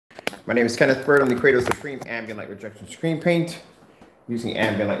My name is Kenneth Bird. I'm the creator of Supreme Ambient Light Rejection Screen Paint using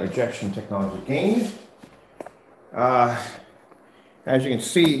ambient light rejection technology gained. As you can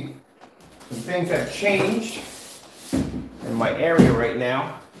see, some things have changed in my area right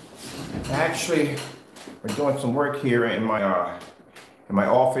now. Actually, we're doing some work here in my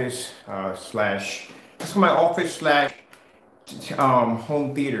office slash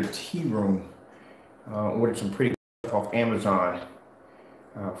home theater tea room. Ordered some pretty stuff off Amazon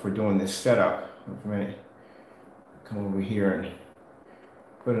for doing this setup. Wait a minute. Come over here and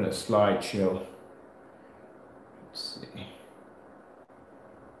put in a slideshow. Let's see.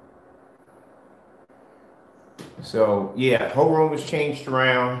 So yeah, the whole room was changed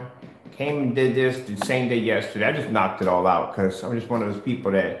around. Came and did this the same day yesterday. I just knocked it all out because I'm just one of those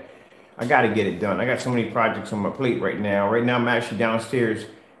people that I got to get it done. I got so many projects on my plate right now. Right now I'm actually downstairs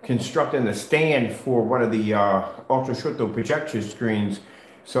constructing the stand for one of the ultra short throw projection screens,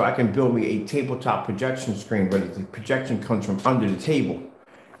 so I can build me a tabletop projection screen, but the projection comes from under the table.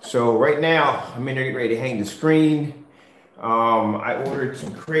 So right now I'm in there getting ready to hang the screen. I ordered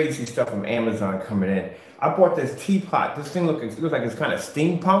some crazy stuff from Amazon coming in. I bought this teapot. This thing looks like it's kind of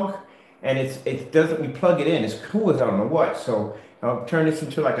steampunk, and it doesn't, you plug it in, it's cool as I don't know what. So I'll turn this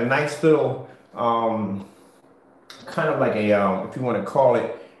into like a nice little kind of like a if you want to call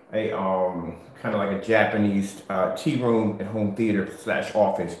it a kind of like a Japanese tea room at home theater slash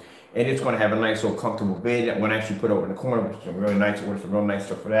office. And it's going to have a nice little comfortable bed that one actually put over in the corner, which is really nice. Ordered some real nice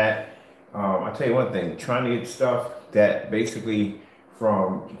stuff for that. I'll tell you one thing, trying to get stuff that basically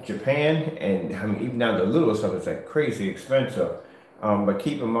from Japan, and I mean even down to the little stuff, it's like crazy expensive. But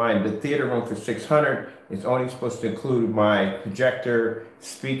keep in mind, the theater room for $600 is only supposed to include my projector,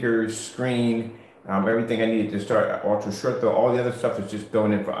 speakers, screen, everything I needed to start ultra short throw. All the other stuff is just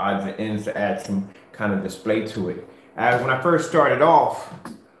thrown in for odds and ends to add some kind of display to it. When I first started off,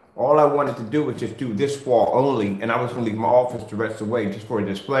 all I wanted to do was just do this wall only, and I was going to leave my office the rest of the way just for a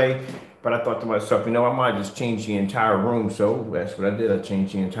display. But I thought to myself, you know, I might just change the entire room. So that's what I did. I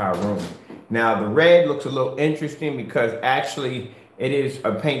changed the entire room. Now the red looks a little interesting because actually it is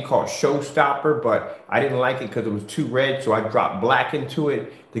a paint called Showstopper, but I didn't like it because it was too red, so I dropped black into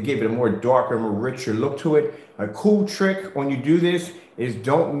it to give it a more darker, more richer look to it. A cool trick when you do this is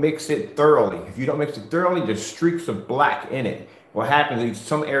don't mix it thoroughly. If you don't mix it thoroughly, there's streaks of black in it. What happens is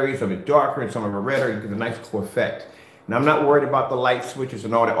some areas of it darker and some of it redder, you get a nice cool effect. Now I'm not worried about the light switches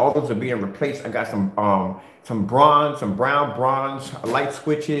and all that. All those are being replaced. I got some bronze, some brown bronze light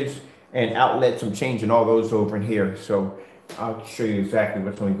switches and outlets. I'm changing all those over in here. So I'll show you exactly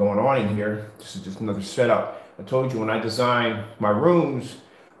what's going to be going on in here. This is just another setup. I told you when I design my rooms,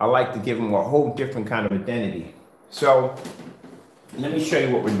 I like to give them a whole different kind of identity. So let me show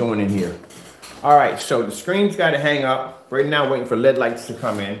you what we're doing in here. All right, so the screen's got to hang up. Right now, waiting for LED lights to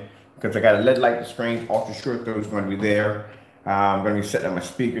come in because I got a LED light the screen. Ultra short throw is going to be there. I'm going to be setting up my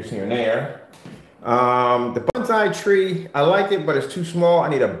speakers here and there. The bonsai tree, I like it, but it's too small. I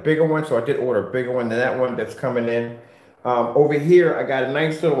need a bigger one, so I did order a bigger one than that one that's coming in. Over here, I got a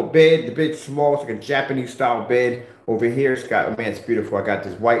nice little bed. The bed's small. It's like a Japanese style bed. Over here, it's got, oh man, it's beautiful. I got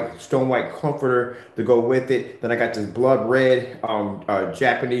this white, stone white comforter to go with it. Then I got this blood red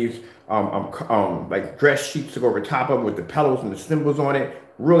Japanese like dress sheets to go over top of it with the pillows and the symbols on it.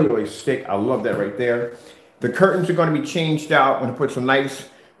 Really, really thick. I love that right there. The curtains are going to be changed out. I'm going to put some nice,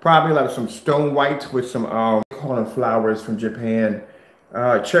 probably like some stone white with some call them flowers from Japan.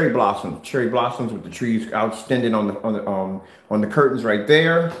 Cherry blossoms with the trees outstanding on the curtains right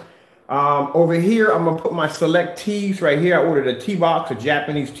there. Over here, I'm gonna put my select teas right here. I ordered a tea box, a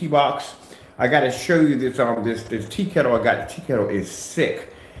Japanese tea box. I gotta show you this this tea kettle I got. The tea kettle is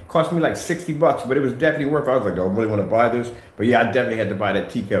sick. It cost me like $60, but it was definitely worth it. I was like, I really want to buy this, but yeah, I definitely had to buy that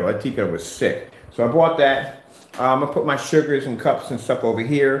tea kettle. That tea kettle was sick, so I bought that. I'm gonna put my sugars and cups and stuff over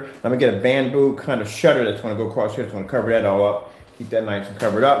here. I'm gonna get a bamboo kind of shutter that's gonna go across here. It's gonna cover that all up. Keep that nice and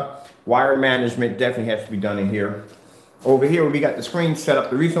covered up. Wire management definitely has to be done in here. Over here, we got the screen set up.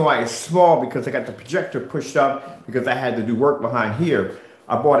 The reason why it's small because I got the projector pushed up because I had to do work behind here.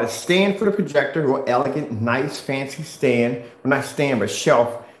 I bought a stand for the projector, real elegant, nice, fancy stand. Well, not stand, but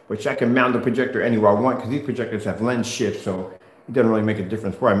shelf, which I can mount the projector anywhere I want because these projectors have lens shift, so it doesn't really make a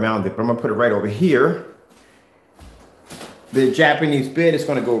difference where I mount it. But I'm gonna put it right over here. The Japanese bed is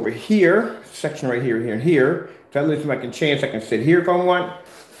gonna go over here, section right here, here, and here. So at least if I can change, I can sit here if I want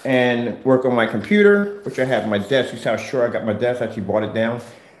and work on my computer, which I have my desk. You see how short I got my desk? I actually brought it down.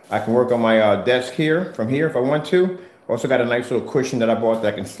 I can work on my desk here, from here if I want to. Also got a nice little cushion that I bought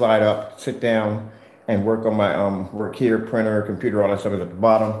that I can slide up, sit down, and work on my work here, printer, computer, all that stuff is at the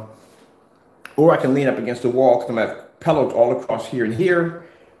bottom. Or I can lean up against the wall because I have pillows all across here and here.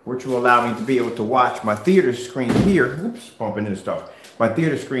 which will allow me to be able to watch my theater screen here. Oops, bumping into stuff. My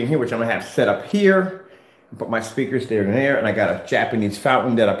theater screen here, which I'm gonna have set up here. Put my speakers there and there, and I got a Japanese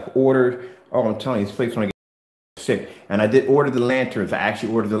fountain that I ordered. Oh, I'm telling you, this place when I get sick. And I did order the lanterns. I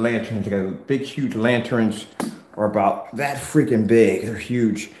actually ordered the lanterns. I got big, huge lanterns, are about that freaking big. They're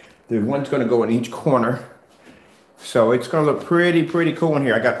huge. The one's gonna go in each corner. So it's gonna look pretty cool in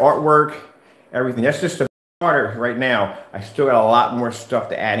here. I got artwork, everything. That's just the starter right now. I still got a lot more stuff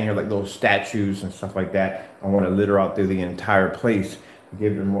to add in here, like little statues and stuff like that. I want to litter out through the entire place to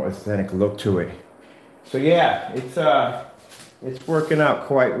give it a more aesthetic look to it. So yeah, it's working out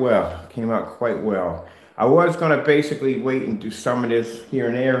quite well. Came out quite well. I was gonna basically wait and do some of this here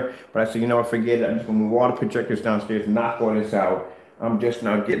and there, but I said, you know what, forget it. I'm just gonna move all the projectors downstairs, knock all this out. I'm just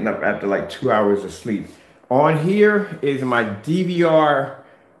now getting up after like 2 hours of sleep. On here is my DVR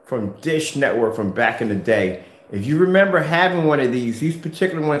from Dish Network from back in the day. If you remember having one of these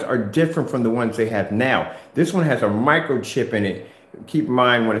particular ones are different from the ones they have now. This one has a microchip in it. Keep in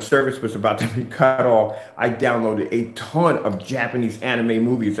mind, when the service was about to be cut off, I downloaded a ton of Japanese anime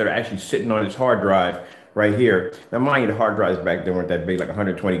movies that are actually sitting on this hard drive right here. Now, mind you, the hard drives back then weren't that big, like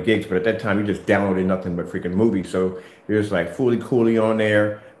 120 gigs, but at that time, you just downloaded nothing but freaking movies. So there's like Fooly Cooly on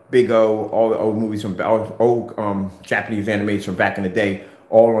there, Big O, all the old movies from old Japanese animes from back in the day,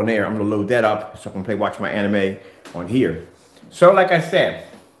 all on there. I'm gonna load that up so I can watch my anime on here. So like I said,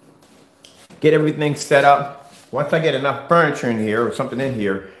 get everything set up. Once I get enough furniture in here or something in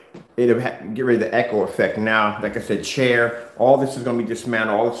here, it'll get rid of the echo effect. Now, like I said, chair, all this is gonna be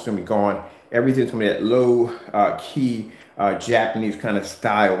dismantled, all this is gonna be gone. Everything's gonna be that low key Japanese kind of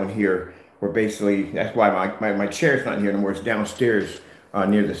style in here, where basically, that's why my chair's not here anymore, it's downstairs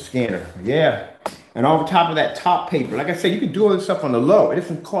near the scanner. Yeah, and on top of that top paper, like I said, you can do all this stuff on the low. It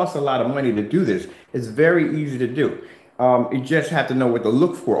doesn't cost a lot of money to do this. It's very easy to do. You just have to know what to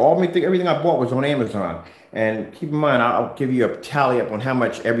look for. Everything I bought was on Amazon. And keep in mind, I'll give you a tally up on how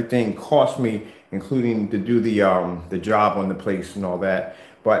much everything cost me, including to do the job on the place and all that.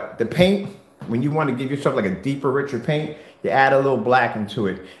 But the paint, when you want to give yourself like a deeper, richer paint, you add a little black into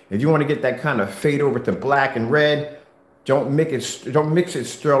it. If you want to get that kind of fade over to black and red, don't mix it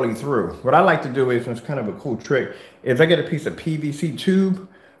sterling through. What I like to do is, and it's kind of a cool trick, is I get a piece of PVC tube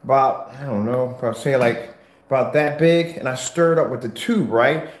about, I don't know, if I say like about that big, and I stir it up with the tube,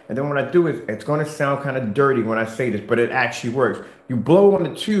 right? And then what I do is, it's gonna sound kind of dirty when I say this, but it actually works. You blow on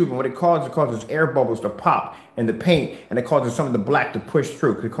the tube, and what it causes air bubbles to pop in the paint, and it causes some of the black to push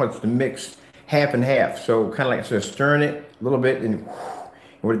through, because it causes the mix half and half. So kind of like instead of stirring it a little bit, and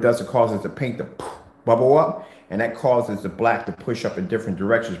what it does, it causes the paint to bubble up, and that causes the black to push up in different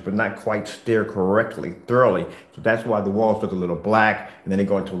directions, but not quite stir correctly, thoroughly. So that's why the walls look a little black, and then they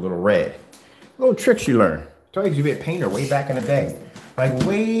go into a little red. Little tricks you learn. I told you to be a painter way back in the day. Like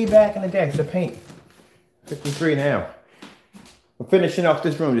way back in the day, I used to paint. 53 now. I'm finishing off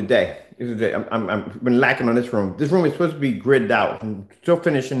this room today. I've been lacking on this room. This room is supposed to be gridded out. I'm still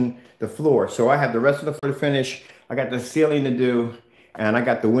finishing the floor. So I have the rest of the floor to finish. I got the ceiling to do, and I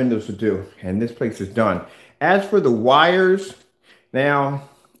got the windows to do. And this place is done. As for the wires, now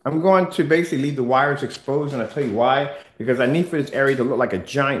I'm going to basically leave the wires exposed, and I'll tell you why. Because I need for this area to look like a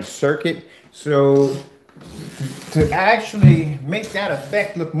giant circuit. So to actually make that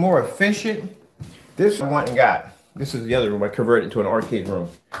effect look more efficient, this I went and got. This is the other room I converted to an arcade room.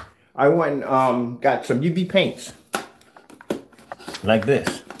 I went and got some UV paints like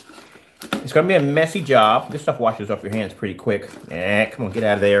this. It's gonna be a messy job. This stuff washes off your hands pretty quick. Come on, get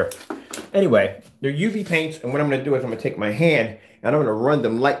out of there. Anyway, they're UV paints, and what I'm gonna do is I'm gonna take my hand and I'm gonna run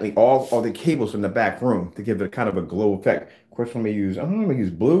them lightly all the cables in the back room to give it kind of a glow effect. Of course, I'm gonna use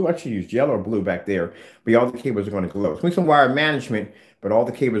blue. I should use yellow or blue back there, but all the cables are gonna glow. It's some wire management, but all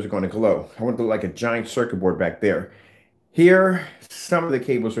the cables are gonna glow. I want it to look like a giant circuit board back there. Here, some of the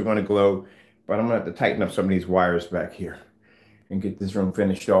cables are gonna glow, but I'm gonna have to tighten up some of these wires back here and get this room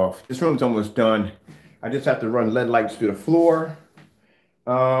finished off. This room's almost done. I just have to run LED lights through the floor.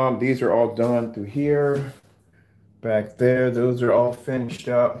 These are all done through here. Back there, those are all finished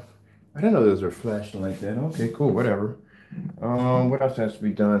up. I didn't know those were flashing like that. Okay, cool, whatever. What else has to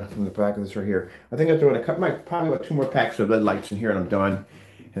be done from the back of this right here? I think I'm doing probably about 2 more packs of LED lights in here, and I'm done.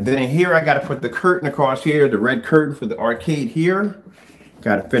 And then in here, I got to put the curtain across here, the red curtain for the arcade here.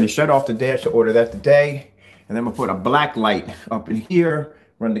 Got to finish that off today, so order that today. And then I'm gonna put a black light up in here,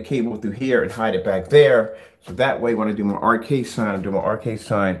 run the cable through here, and hide it back there. So that way, when I do my arcade sign, I'm doing my arcade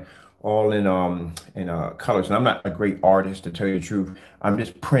sign all in colors. And I'm not a great artist, to tell you the truth. I'm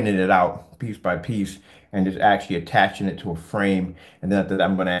just printing it out piece by piece and just actually attaching it to a frame. And then after that,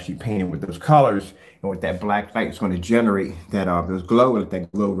 I'm going to actually paint it with those colors. And with that black light, it's going to generate that those glow, let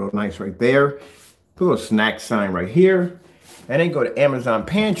that glow real nice right there. Put a little snack sign right here. And then go to Amazon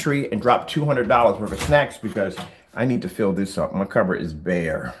Pantry and drop $200 worth of snacks because I need to fill this up. My cupboard is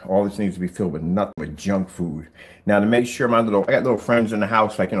bare. All this needs to be filled with nothing but junk food. Now to make sure I got little friends in the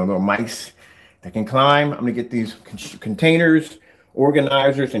house, like, little mice that can climb. I'm gonna get these containers,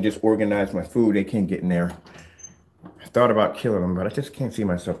 organizers, and just organize my food. They can't get in there. I thought about killing them, but I just can't see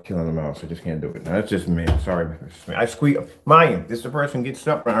myself killing them out, so I just can't do it. Now, that's just me. Sorry. I squeeze. Mind you, this is the person gets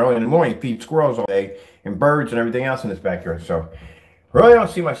up early in the morning, feeds squirrels all day, and birds and everything else in this backyard. So, really don't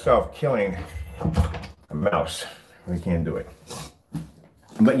see myself killing a mouse. I can't do it.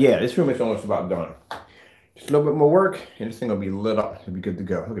 But yeah, this room is almost about done. Just a little bit more work, and this thing will be lit up. It'll be good to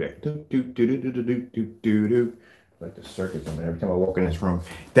go. Look at that. Do, do, do, do, do, do, do, do, do. Like the circuits in there every time I walk in this room.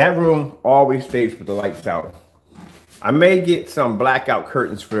 That room always stays with the lights out. I may get some blackout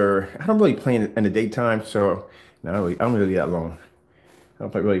curtains for, I don't really play in the daytime, so no, I don't really that long. I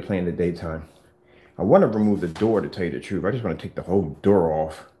don't really play in the daytime. I want to remove the door, to tell you the truth. I just want to take the whole door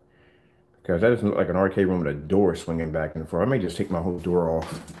off because that doesn't look like an arcade room with a door swinging back and forth. I may just take my whole door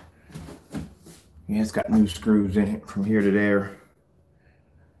off. Yeah, it's got new screws in it from here to there.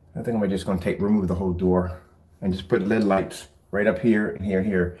 I think I'm just going to remove the whole door and just put LED lights right up here and here and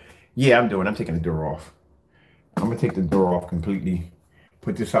here. Yeah, I'm taking the door off. I'm gonna take the door off completely,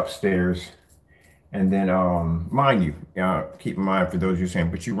 put this upstairs, and then mind you, keep in mind for those you're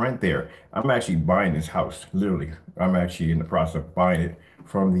saying, but you rent there. I'm actually buying this house, literally. I'm actually in the process of buying it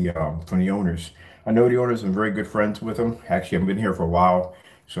from the owners. I know the owners. I'm very good friends with them. Actually, I've been here for a while,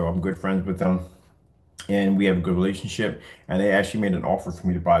 so I'm good friends with them, and we have a good relationship. And they actually made an offer for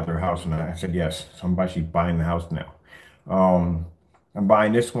me to buy their house, and I said yes. So I'm actually buying the house now. I'm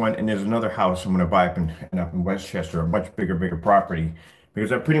buying this one, and there's another house I'm going to buy up in Westchester, a much bigger property,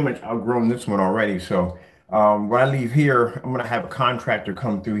 because I've pretty much outgrown this one already. So when I leave here, I'm going to have a contractor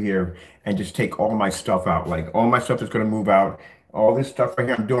come through here and just take all my stuff out. Like, all my stuff is going to move out. All this stuff right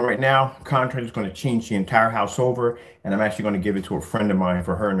here I'm doing right now, contractor's going to change the entire house over, and I'm actually going to give it to a friend of mine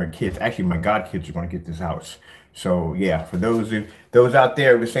for her and her kids. Actually, my godkids are going to get this house. So yeah, for those out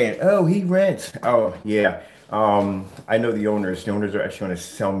there who are saying, oh, he rents. Oh yeah. I know the owners. The owners are actually going to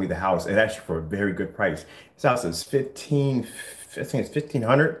sell me the house, and actually for a very good price. This house is I think it's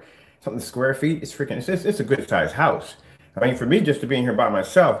 1,500 something square feet. It's freaking. It's a good sized house. I mean, for me, just to be in here by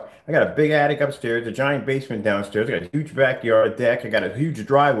myself, I got a big attic upstairs, a giant basement downstairs. I got a huge backyard deck. I got a huge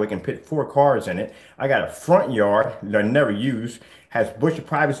driveway, can fit 4 cars in it. I got a front yard that I never use, has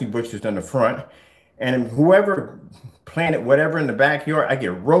privacy bushes in the front, and whoever planted whatever in the backyard, I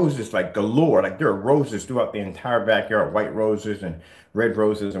get roses like galore. Like, there are roses throughout the entire backyard, white roses and red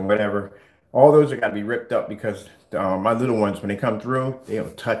roses and whatever. All those are got to be ripped up because my little ones, when they come through, they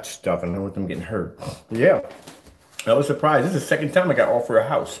don't touch stuff, and I don't want them getting hurt. Yeah, I was surprised. This is the second time I got offered a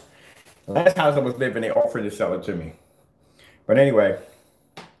house. The last house I was living, they offered to sell it to me. But anyway,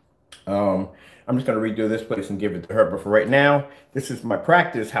 I'm just going to redo this place and give it to her. But for right now, this is my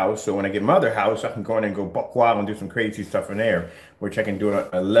practice house. So when I get my other house, I can go in and go buck wild and do some crazy stuff in there, which I can do on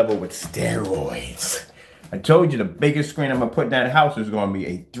a level with steroids. I told you the biggest screen I'm going to put in that house is going to be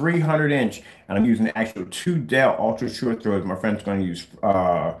a 300-inch. And I'm using the actual 2 Dell Ultra Short Throws. My friend's going to use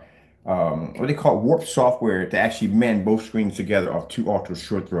what they call Warp software to actually mend both screens together off 2 Ultra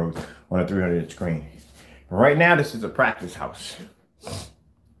Short Throws on a 300-inch screen. But right now, this is a practice house.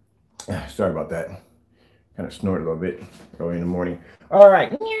 Sorry about that. Kind of snorted a little bit early in the morning. All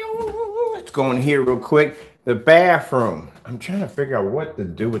right, let's go in here real quick. The bathroom. I'm trying to figure out what to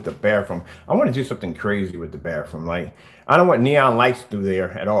do with the bathroom. I want to do something crazy with the bathroom. Like, I don't want neon lights through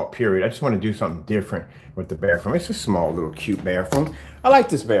there at all, period. I just want to do something different with the bathroom. It's a small little cute bathroom. I like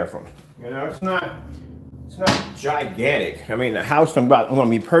this bathroom. You know, it's not gigantic. I mean, the house I'm going to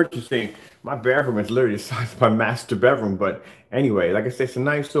be purchasing, my bathroom is literally the size of my master bedroom. But anyway, like I said, it's a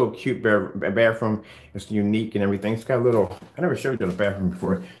nice little cute bathroom. It's unique and everything. It's got a little, I never showed you the bathroom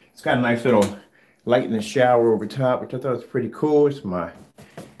before. It's got a nice little light in the shower over top, which I thought was pretty cool. It's my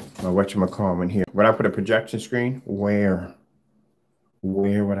whatchamacallit in here. Would I put a projection screen? Where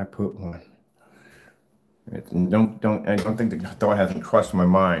would I put one? I don't think the thought hasn't crossed my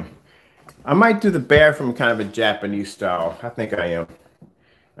mind. I might do the bathroom kind of a Japanese style. I think I am.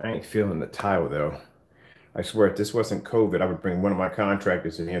 I ain't feeling the tile though. I swear, if this wasn't COVID, I would bring one of my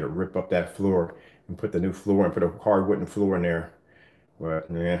contractors in here to rip up that floor and put the new floor and put a hard wooden floor in there. But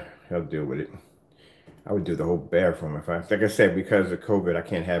yeah, I'll deal with it. I would do the whole bathroom if like I said, because of COVID, I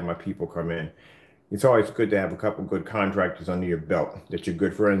can't have my people come in. It's always good to have a couple good contractors under your belt that you're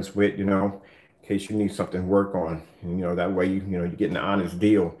good friends with, you know, in case you need something to work on. And, you know, that way, you know, you're getting an honest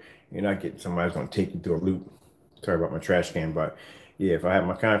deal You're not getting somebody's gonna take you through a loop. Sorry about my trash can, but yeah, if I have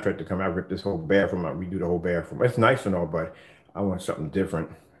my contractor come out, rip this whole bathroom out, redo the whole bathroom. It's nice and all, but I want something different.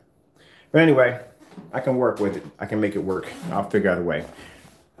 But anyway, I can work with it. I can make it work. I'll figure out a way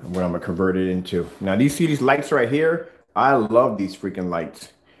what I'm gonna convert it into. Now, see these lights right here? I love these freaking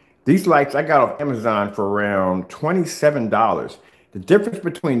lights. These lights I got off Amazon for around $27. The difference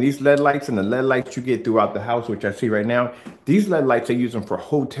between these LED lights and the LED lights you get throughout the house, which I see right now, these LED lights I use them for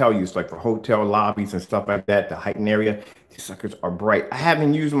hotel use, like for hotel lobbies and stuff like that, the heightened area. These suckers are bright. I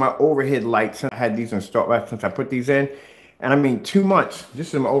haven't used my overhead lights since I had these installed, since I put these in. And I mean 2 months.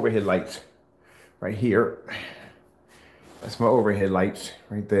 This is my overhead lights right here. That's my overhead lights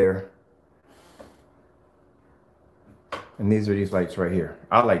right there. And these are these lights right here.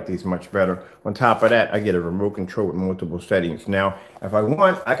 I like these much better. On top of that, I get a remote control with multiple settings. Now, if I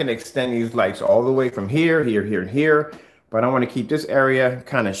want, I can extend these lights all the way from here, here, here, and here. But I want to keep this area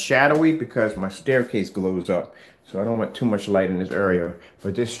kind of shadowy because my staircase glows up. So I don't want too much light in this area.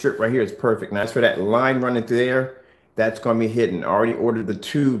 But this strip right here is perfect. Now, that's for that line running through there. That's going to be hidden. I already ordered the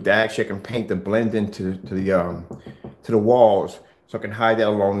tube that actually I can paint to blend into the walls. So I can hide that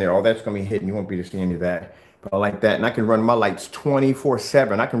along there. All that's going to be hidden. You won't be able to see any of that. But I like that. And I can run my lights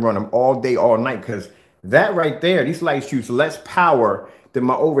 24/7. I can run them all day, all night. Because that right there, these lights use less power than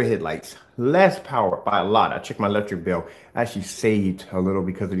my overhead lights. Less power by a lot. I checked my electric bill. I actually saved a little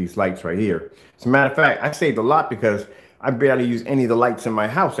because of these lights right here. As a matter of fact, I saved a lot because I barely use any of the lights in my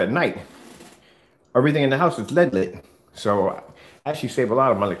house at night. Everything in the house is LED lit. So I actually save a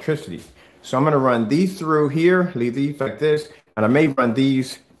lot of my electricity. So I'm going to run these through here, leave these like this. And I may run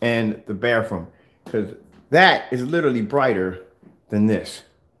these in the bathroom because that is literally brighter than this.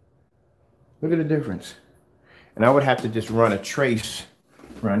 Look at the difference. And I would have to just run a trace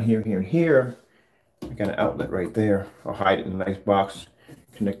around here, here, and here. I got an outlet right there. I'll hide it in a nice box.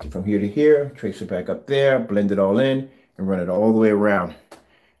 Connect it from here to here. Trace it back up there. Blend it all in. And run it all the way around.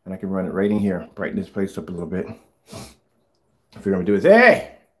 And I can run it right in here. Brighten this place up a little bit. If you're going to do is,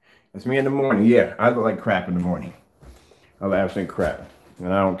 hey, that's me in the morning. Yeah, I look like crap in the morning. I look absolute crap.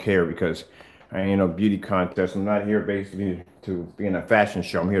 And I don't care because I ain't no beauty contest. I'm not here basically to be in a fashion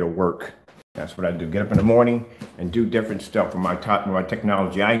show. I'm here to work. That's what I do. Get up in the morning and do different stuff with my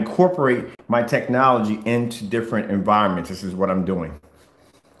technology. I incorporate my technology into different environments. This is what I'm doing.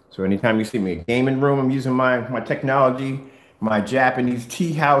 So anytime you see me in a gaming room, I'm using my technology, my Japanese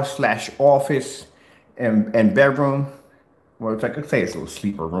tea house / office and bedroom. Well, it's like, let's say it's a little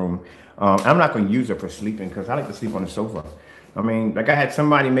sleeper room. I'm not going to use it for sleeping because I like to sleep on the sofa. I mean, like I had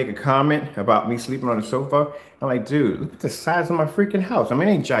somebody make a comment about me sleeping on the sofa. I'm like, dude, look at the size of my freaking house. I mean,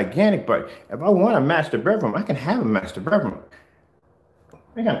 it ain't gigantic, but if I want a master bedroom, I can have a master bedroom.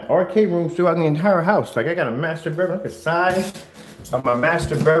 I got arcade rooms throughout the entire house. Like I got a master bedroom. Look at the size of my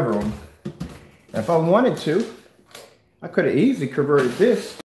master bedroom. And if I wanted to, I could have easily converted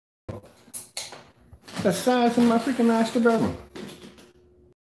this. The size of my freaking master bedroom.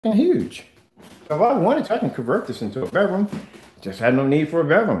 And huge. So if I wanted to, I can convert this into a bedroom. Just had no need for a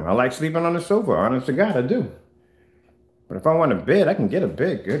bedroom. I like sleeping on the sofa. Honest to God, I do. But if I want a bed, I can get a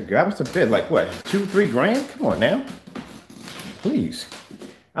bed. Good God, what's a bed? Like what, 2-3 grand? Come on now. Please.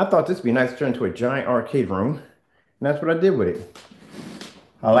 I thought this would be nice to turn into a giant arcade room. And that's what I did with it.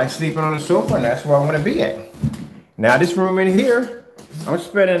 I like sleeping on the sofa, and that's where I want to be at. Now this room in here, I'm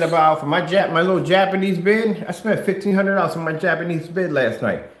spending about, for my little Japanese bed, I spent $1,500 on my Japanese bed last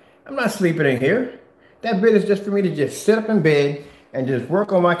night. I'm not sleeping in here. That bed is just for me to just sit up in bed and just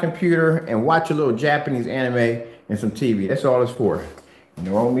work on my computer and watch a little Japanese anime and some TV. That's all it's for. You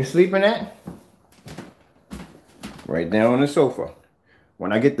know where I'm going to be sleeping at? Right down on the sofa.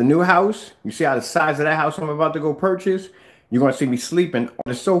 When I get the new house, you see how the size of that house I'm about to go purchase? You're going to see me sleeping on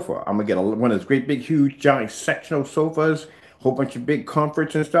the sofa. I'm going to get one of those great big huge giant sectional sofas, a whole bunch of big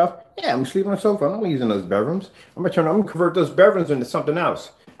comforts and stuff. Yeah, I'm sleeping on the sofa. I'm not using those bedrooms. I'm going to convert those bedrooms into something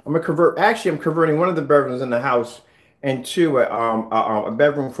else. I'm converting one of the bedrooms in the house into a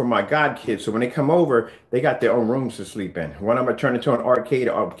bedroom for my godkids. So when they come over, they got their own rooms to sleep in. One I'm going to turn into an arcade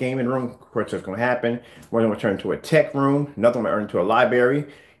or gaming room. Of course, that's going to happen. One I'm going to turn into a tech room. Another one I'm going to turn into a library. You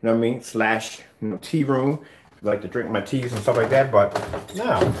know what I mean? / tea room. I like to drink my teas and stuff like that. But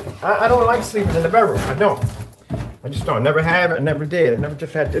no, I don't like sleeping in the bedroom. I don't. I just don't. Never have. I never did. I never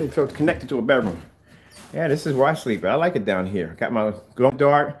just didn't feel connected to a bedroom. Yeah, this is where I sleep. I like it down here. Got my glow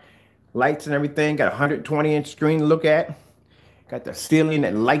dark lights and everything. Got a 120-inch screen to look at. Got the ceiling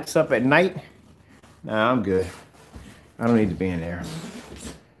that lights up at night. Nah, I'm good. I don't need to be in there.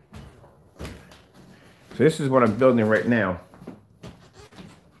 So this is what I'm building right now.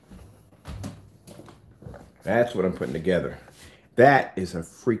 That's what I'm putting together. That is a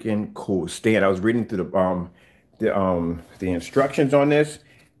freaking cool stand. I was reading through the instructions on this.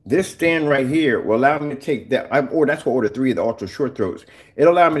 This stand right here will allow me to take that. That's what I ordered 3 of the ultra short throws.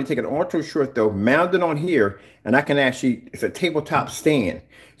 It'll allow me to take an ultra short throw, mount it on here, and I can actually, it's a tabletop stand.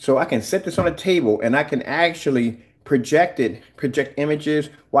 So I can set this on a table and I can actually project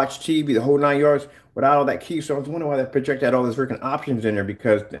images, watch TV, the whole 9 yards without all that keystone. I was wondering why that projector had all those freaking options in there,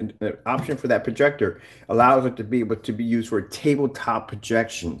 because the option for that projector allows it to be able to be used for tabletop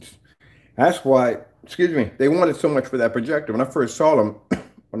projections. That's why, excuse me, they wanted so much for that projector. When I first saw them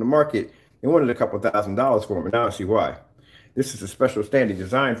on the market, they wanted a couple $1,000s for them, and now I see why. This is a special standard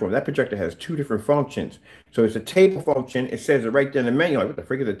design for them. That projector has 2 different functions. So it's a table function. It says it right there in the menu. Like, what the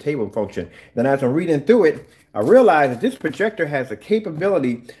frick is a table function? Then as I'm reading through it, I realized that this projector has the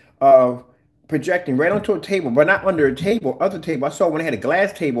capability of projecting right onto a table, but not under a table, other table. I saw when they had a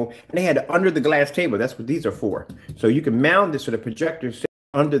glass table, and they had it under the glass table. That's what these are for. So you can mount this so the projector sits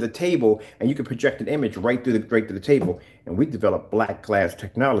under the table, and you can project an image right through the table. And we developed black glass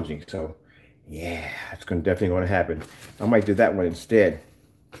technology. So yeah, it's definitely going to happen. I might do that one instead.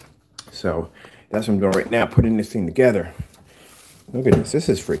 So that's what I'm doing right now, putting this thing together. Look at this. This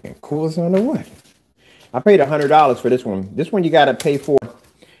is freaking cool as I don't know what. I paid $100 for this one. This one you got to pay for.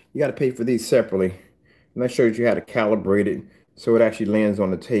 You got to pay for these separately. And that shows you how to calibrate it so it actually lands on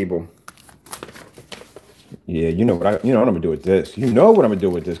the table. Yeah, you know what I'm gonna do with this. You know what I'm gonna do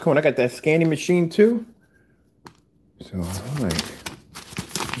with this. Come on, I got that scanning machine too. So all right.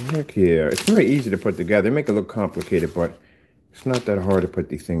 Heck yeah. It's very easy to put together. They make it look complicated, but it's not that hard to put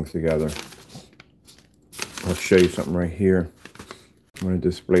these things together. I'll show you something right here. I'm gonna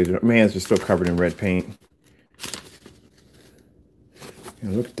display it. My hands are still covered in red paint.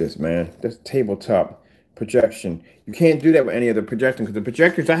 And look at this, man. That's tabletop projection. You can't do that with any other projection, because the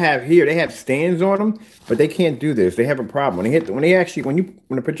projectors I have here, they have stands on them, but they can't do this. They have a problem. When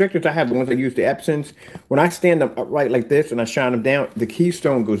the projectors I have, the ones that use the Epsons, when I stand them upright like this and I shine them down, the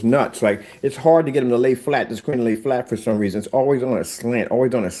keystone goes nuts. Like, it's hard to get them to lay flat. The screen to lay flat for some reason. It's always on a slant,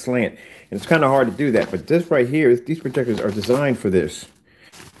 And it's kind of hard to do that. But this right here, these projectors are designed for this.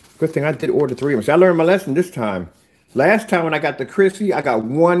 Good thing I did order 3 of them. So I learned my lesson this time. Last time when I got the Christie, I got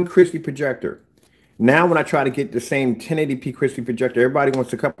 1 Christie projector. Now when I try to get the same 1080p Christie projector, everybody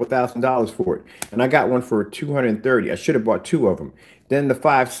wants a couple $1,000s for it. And I got one for $230. I should have bought 2 of them. Then the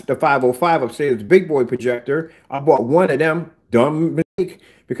 505 upstairs, the big boy projector, I bought 1 of them. Dumb mistake.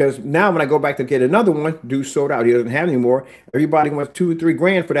 Because now when I go back to get another one, dude sold out. He doesn't have any more. Everybody wants $2 or $3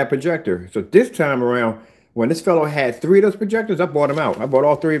 grand for that projector. So this time around, when this fellow had 3 of those projectors, I bought them out. I bought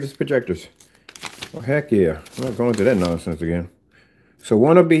all 3 of his projectors. Oh, heck yeah. I'm not going through that nonsense again. So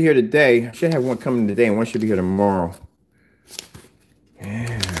one will be here today. I should have one coming today, and one should be here tomorrow.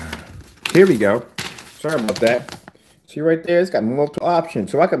 Yeah. Here we go. Sorry about that. See right there? It's got multiple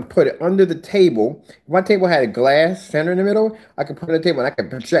options. So I can put it under the table. If my table had a glass center in the middle, I can put it on the table, and I can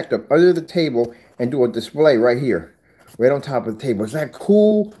project up under the table and do a display right here. Right on top of the table. Is that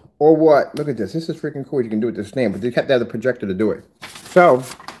cool or what? Look at this. This is freaking cool. You can do it with the stand, but you have to have the projector to do it. So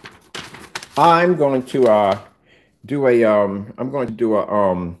I'm going to do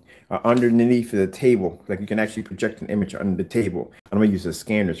underneath the table. Like, you can actually project an image under the table. I'm going to use the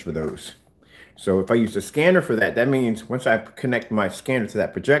scanners for those. So if I use the scanner for that, that means once I connect my scanner to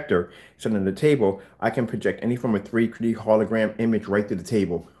that projector, sitting on the table, I can project any form of 3D hologram image right to the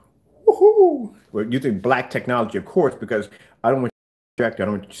table. Woohoo! We're using black technology, of course, because I don't want to project. I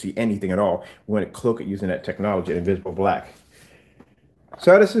don't want you to see anything at all. We want to cloak it using that technology, invisible black.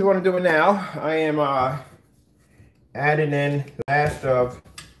 So this is what I'm doing now. I am adding in the last of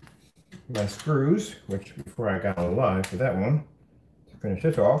my screws, which before I got on live for that one, to finish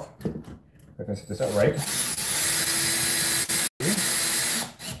this off, I can set this up right.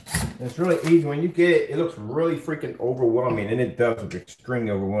 And it's really easy. When you get it, it looks really freaking overwhelming, and it does look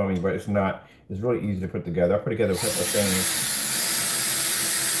extremely overwhelming, but it's not. It's really easy to put together. I put together a couple of things.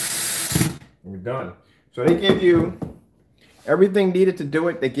 And we're done. So they give you everything needed to do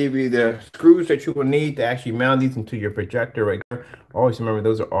it. They give you the screws that you will need to actually mount these into your projector right there. Always remember,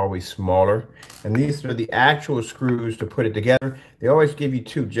 those are always smaller. And these are the actual screws to put it together. They always give you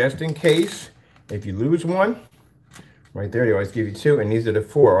 2 just in case. If you lose one, right there, they always give you 2. And these are the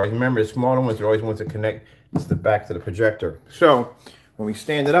 4. Always remember, the smaller ones are always ones that connect to the back to the projector. So when we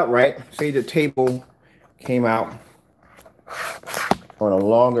stand it up right, say the table came out on a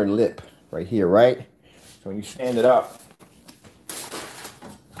longer lip right here, right? So when you stand it up,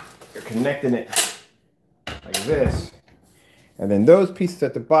 connecting it like this, and then those pieces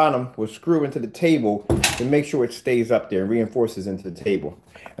at the bottom will screw into the table to make sure it stays up there and reinforces into the table.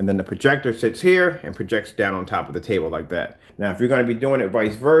 And then the projector sits here and projects down on top of the table like that. Now, if you're going to be doing it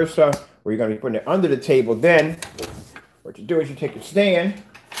vice versa, or you're going to be putting it under the table, then what you do is you take your stand.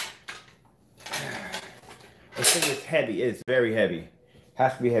 This thing is heavy. It's very heavy. It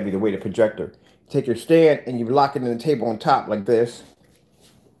has to be heavy to weigh the projector. You take your stand and you lock it in the table on top like this.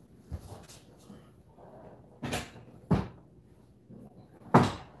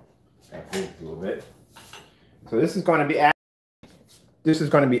 That moves a little bit. So this is going to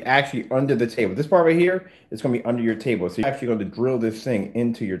be actually under the table. This part right here is going to be under your table. So you're actually going to drill this thing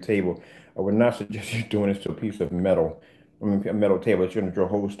into your table. I would not suggest you doing this to a piece of metal. I mean, a metal table. You're going to drill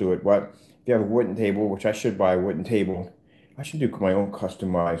holes to it. But if you have a wooden table, which I should buy a wooden table, I should do my own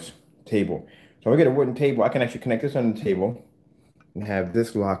customized table. So if I get a wooden table, I can actually connect this on the table and have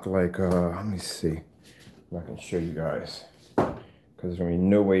this lock like, let me see if I can show you guys. Because there's going to be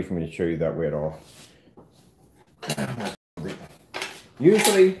no way for me to show you that way at all.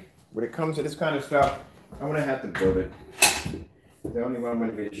 Usually, when it comes to this kind of stuff, I'm going to have to build it. The only one I'm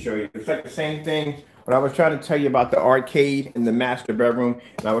going to be able to show you. It's like the same thing when I was trying to tell you about the arcade in the master bedroom,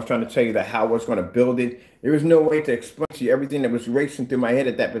 and I was trying to tell you that how I was going to build it. There was no way to explain to you everything that was racing through my head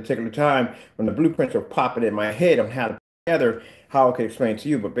at that particular time when the blueprints were popping in my head on how to put together, how I could explain to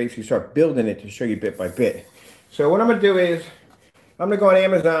you, but basically start building it to show you bit by bit. So what I'm going to do is, I'm going to go on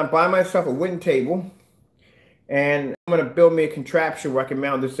Amazon, buy myself a wooden table, and I'm going to build me a contraption where I can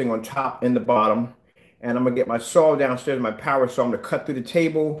mount this thing on top and the bottom. And I'm going to get my saw downstairs, my power saw. I'm going to cut through the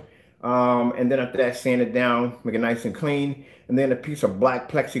table. And then after that, sand it down, make it nice and clean. And then a piece of black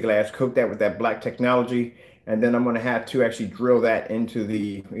plexiglass, coat that with that black technology. And then I'm going to have to actually drill that into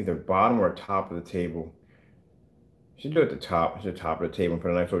the either bottom or top of the table. I should do it at the top. It's the top of the table and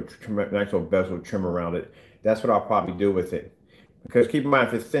put a nice little bezel trim around it. That's what I'll probably do with it. Because keep in mind,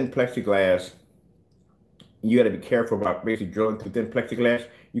 if it's thin plexiglass, you got to be careful about basically drilling through thin plexiglass.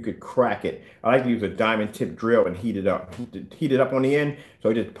 You could crack it. I like to use a diamond tip drill and heat it up. Heat it up on the end, so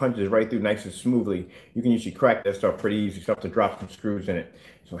it just punches right through nice and smoothly. You can usually crack that stuff pretty easy. Stuff to drop some screws in it.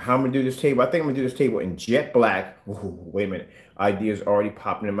 So how I'm gonna do this table? I think I'm gonna do this table in jet black. Ooh, wait a minute. Ideas already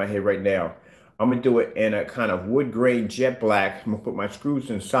popping in my head right now. I'm gonna do it in a kind of wood grain jet black. I'm gonna put my screws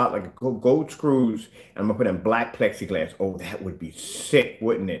in solid, like gold screws, and I'm gonna put in black plexiglass. Oh, that would be sick,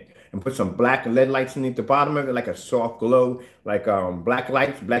 wouldn't it? And put some black LED lights underneath the bottom of it, like a soft glow, like black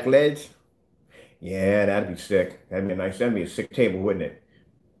lights, black LEDs. Yeah, that'd be sick. That'd be nice. That'd be a sick table, wouldn't it?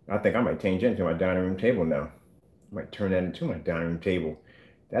 I think I might change it into my dining room table now. I might turn that into my dining room table.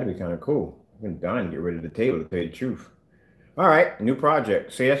 That'd be kind of cool. I've been dying to get rid of the table, to tell you the truth. All right, new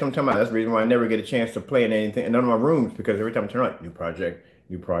project. See, that's what I'm talking about. That's the reason why I never get a chance to play in anything in none of my rooms, because every time I turn on, new project,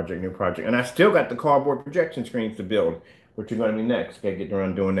 new project, new project. And I still got the cardboard projection screens to build, which are going to be next. Gotta get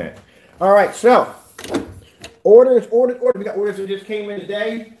around doing that. All right, so orders. We got orders that just came in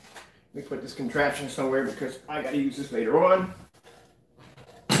today. Let me put this contraption somewhere because I got to use this later on.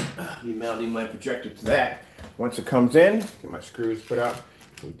 Be mounting my projector to that. Once it comes in, get my screws put up.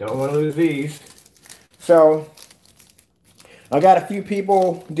 We don't want to lose these. So I got a few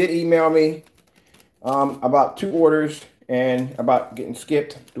people did email me about 2 orders and about getting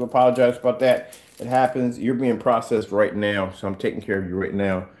skipped. I do apologize about that. It happens. You're being processed right now, so I'm taking care of you right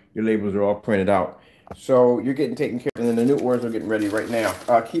now. Your labels are all printed out. So you're getting taken care of, and then the new orders are getting ready right now.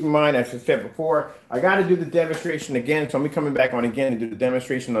 Keep in mind, as I said before, I got to do the demonstration again. So I'm coming back on again to do the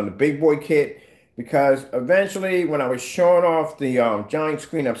demonstration on the Big Boy kit, because eventually when I was showing off the giant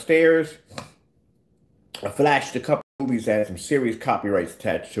screen upstairs, I flashed a couple movies that had some serious copyrights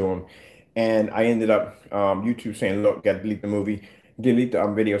attached to them. And I ended up YouTube saying, look, got to delete the movie. Delete the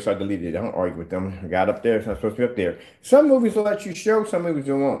video, so I deleted it. I don't argue with them. I got up there. It's not supposed to be up there. Some movies will let you show, some movies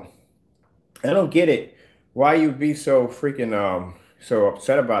they won't. I don't get it. Why you be so freaking so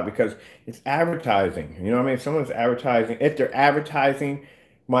upset about it? Because it's advertising. You know what I mean? If someone's advertising, if they're advertising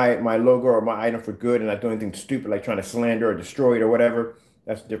my logo or my item for good and not doing anything stupid like trying to slander or destroy it or whatever,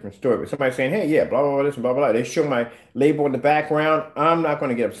 that's a different story. But somebody saying, hey, yeah, blah, blah, blah, this and blah, blah, blah. They show my label in the background. I'm not going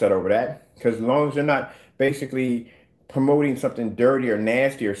to get upset over that. Because as long as they're not basically promoting something dirty or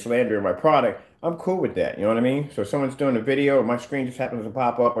nasty or slandering my product, I'm cool with that. You know what I mean? So if someone's doing a video, my screen just happens to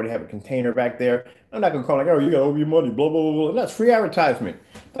pop up, or they have a container back there, I'm not going to call like, oh, you got to owe your money, blah, blah, blah, blah. That's free advertisement.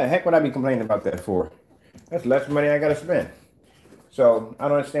 The heck would I be complaining about that for? That's less money I got to spend. So I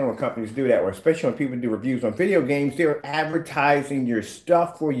don't understand when companies do that, or especially when people do reviews on video games, they're advertising your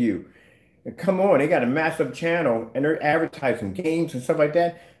stuff for you. And come on, they got a massive channel and they're advertising games and stuff like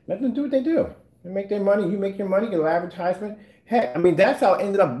that. Let them do what they do. They make their money, you make your money, get an advertisement. Heck, I mean, that's how I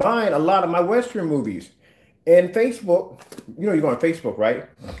ended up buying a lot of my Western movies. And Facebook, you know, you go on Facebook, right?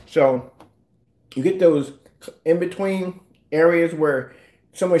 So You get those in between areas where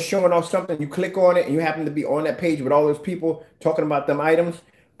someone's showing off something, you click on it, and you happen to be on that page with all those people talking about them items.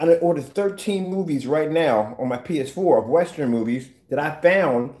 I done ordered 13 movies right now on my PS4 of Western movies that I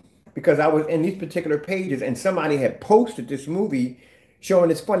found because I was in these particular pages and somebody had posted this movie showing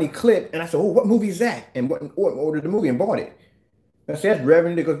this funny clip. And I said, oh, what movie is that? And ordered the movie and bought it. I said, that's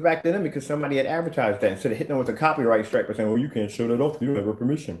revenue that goes back to them because somebody had advertised that instead of hitting them with a copyright strike by saying, well, you can't show that off. You don't have our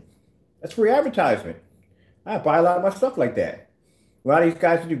permission. That's free advertisement. I buy a lot of my stuff like that. A lot of these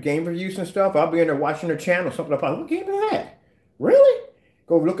guys who do game reviews and stuff, I'll be in there watching their channel, something like, what game is that? Really?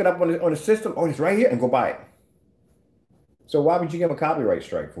 Go look it up on the system. Oh, it's right here, and go buy it. So why would you give them a copyright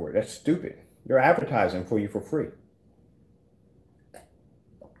strike for it? That's stupid. They're advertising for you for free.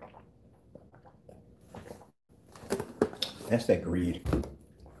 That's that greed.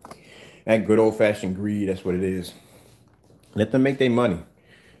 That good old-fashioned greed, that's what it is. Let them make their money.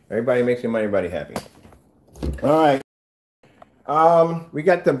 Everybody makes their money, everybody happy. All right. We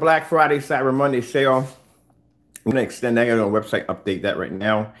got the Black Friday, Cyber Monday sale. I'm gonna extend that on the website, update that right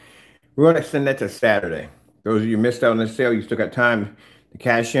now. We're gonna extend that to Saturday. Those of you missed out on the sale, you still got time to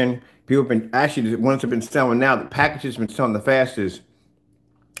cash in. People have been, actually, the ones that have been selling now, the packages have been selling the fastest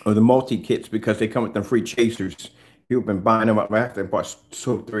are the multi-kits because they come with them free chasers. People have been buying them up. I have to bought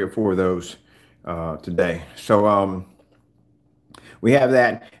sold 3 or 4 of those today. So we have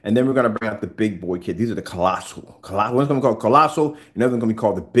that, and then we're going to bring out the big boy kit. These are the colossal. One's going to be called colossal, another one's going to be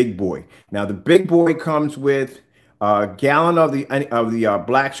called the big boy. Now, the big boy comes with a gallon of the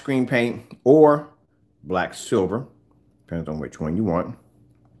black screen paint or black silver, depends on which one you want.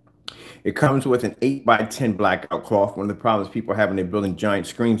 It comes with an 8x10 blackout cloth. One of the problems people have when they're building giant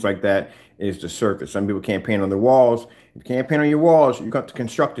screens like that is the surface. Some people can't paint on their walls. If you can't paint on your walls, you got to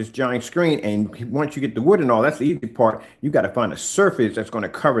construct this giant screen. And once you get the wood and all, that's the easy part. You got to find a surface that's going to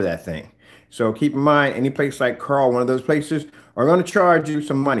cover that thing. So keep in mind, any place like Carl, one of those places, are going to charge you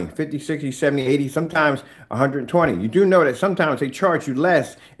some money, 50, 60, 70, 80, sometimes 120. You do know that sometimes they charge you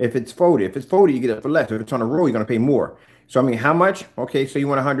less if it's folded. If it's folded, you get it for less. If it's on a roll, you're going to pay more. So, I mean, how much? Okay, so you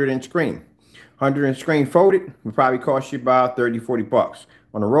want a 100-inch screen. 100-inch screen folded will probably cost you about 30, 40 bucks.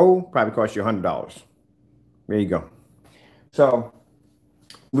 On a roll, probably cost you $100. There you go. So,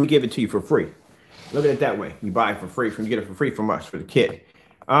 we give it to you for free. Look at it that way. You buy it for free, you get it for free from us for the kit.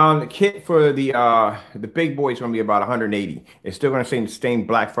 The kit for the big boy is going to be about 180. It's still going to stay in the same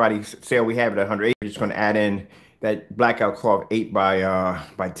Black Friday sale we have it at 180. We're just going to add in that blackout cloth 8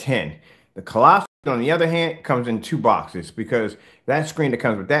 by 10. The Colossal, on the other hand, comes in 2 boxes because that screen that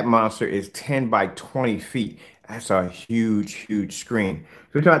comes with that monster is 10 by 20 feet. That's a huge, huge screen.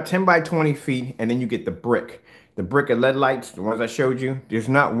 So we're talking 10 by 20 feet, and then you get the brick. The brick of LED lights, the ones I showed you, there's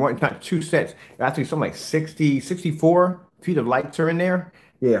not 2 sets. Actually, something like 60, 64 feet of lights are in there.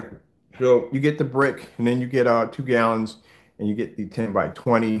 Yeah. So you get the brick, and then you get 2 gallons, and you get the 10 by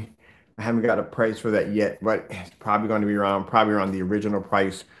 20. I haven't got a price for that yet, but it's probably going to be around the original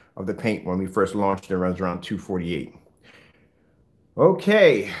price of the paint when we first launched it. Runs around $248.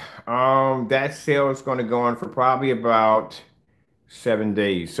 Okay, that sale is going to go on for probably about 7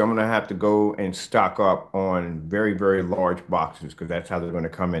 days. So I'm going to have to go and stock up on very, very large boxes because that's how they're going to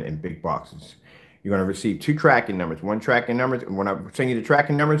come in big boxes. You're going to receive 2 tracking numbers. One tracking number, and when I send you the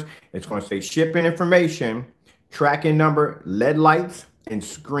tracking numbers, it's going to say shipping information, tracking number, LED lights, and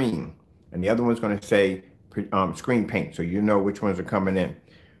screen. And the other one's going to say screen paint, so you know which ones are coming in.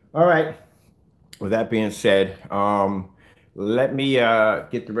 All right. With that being said, let me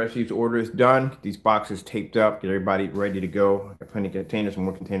get the rest of these orders done, get these boxes taped up, get everybody ready to go. Got plenty of containers,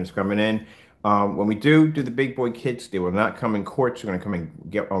 more containers coming in. When we do the big boy kits, they will not come in quarts. They're going to come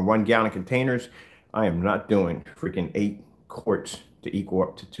in on 1 gallon containers. I am not doing freaking 8 quarts to equal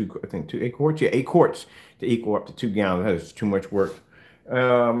up to 8 quarts? Yeah, 8 quarts to equal up to 2 gallons. That is too much work.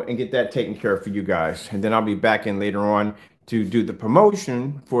 And get that taken care of for you guys. And then I'll be back in later on to do the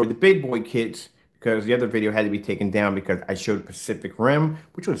promotion for the big boy kits because the other video had to be taken down because I showed Pacific Rim,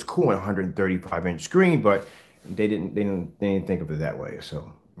 which was cool on a 135-inch screen, but they didn't think of it that way.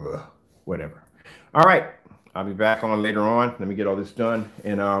 So whatever. All right, I'll be back on later on. Let me get all this done.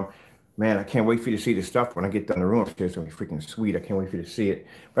 And man, I can't wait for you to see the stuff when I get done the room upstairs. It's gonna be freaking sweet. I can't wait for you to see it.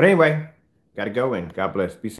 But anyway, gotta go and God bless. Be safe.